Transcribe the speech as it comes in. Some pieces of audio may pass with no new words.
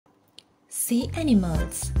Sea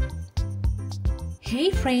animals.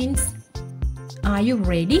 Hey friends, are you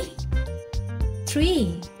ready?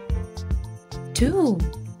 3, 2,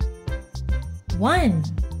 1.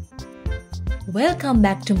 Welcome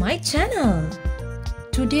back to my channel.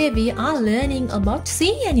 Today we are learning about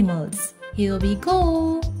sea animals. Here we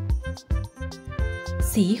go.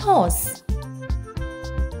 Seahorse,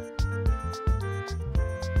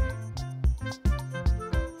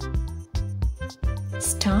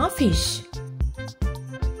 starfish,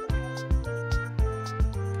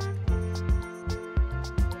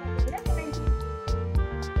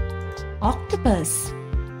 octopus,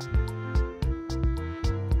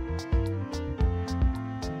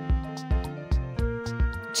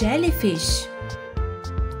 jellyfish,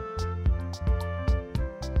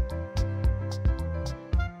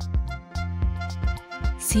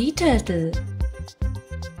 sea turtle,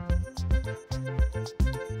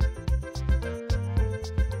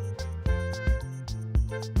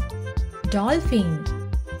 dolphin,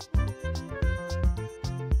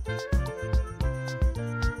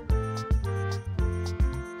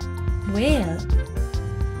 whale,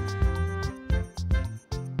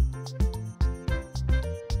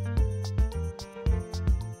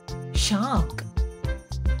 shark,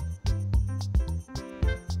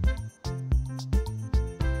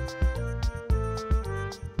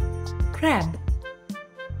 crab,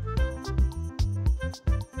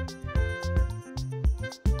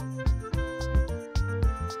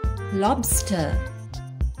 lobster,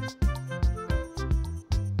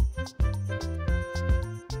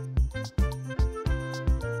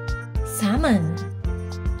 salmon,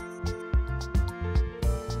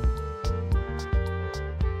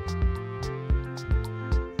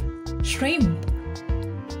 shrimp,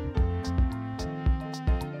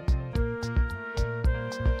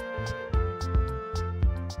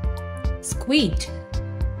 squid,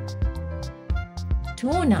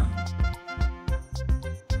 tuna,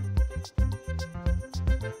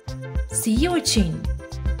 sea urchin,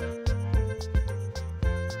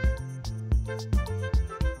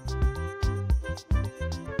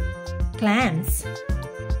 clams,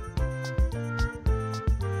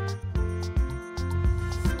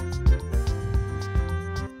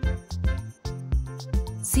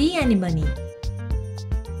 sea anemone,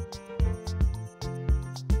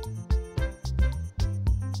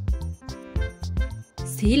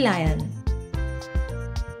 sea lion,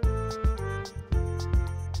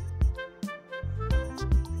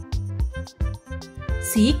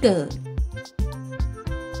 seagull,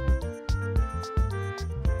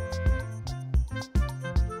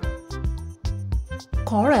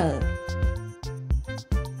 coral,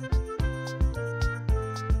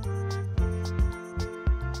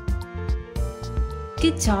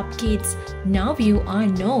 good job kids, now you all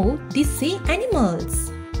know the sea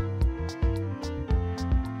animals.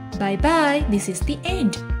 Bye bye, this is the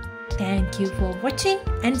end. Thank you for watching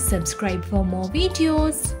and subscribe for more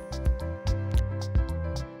videos.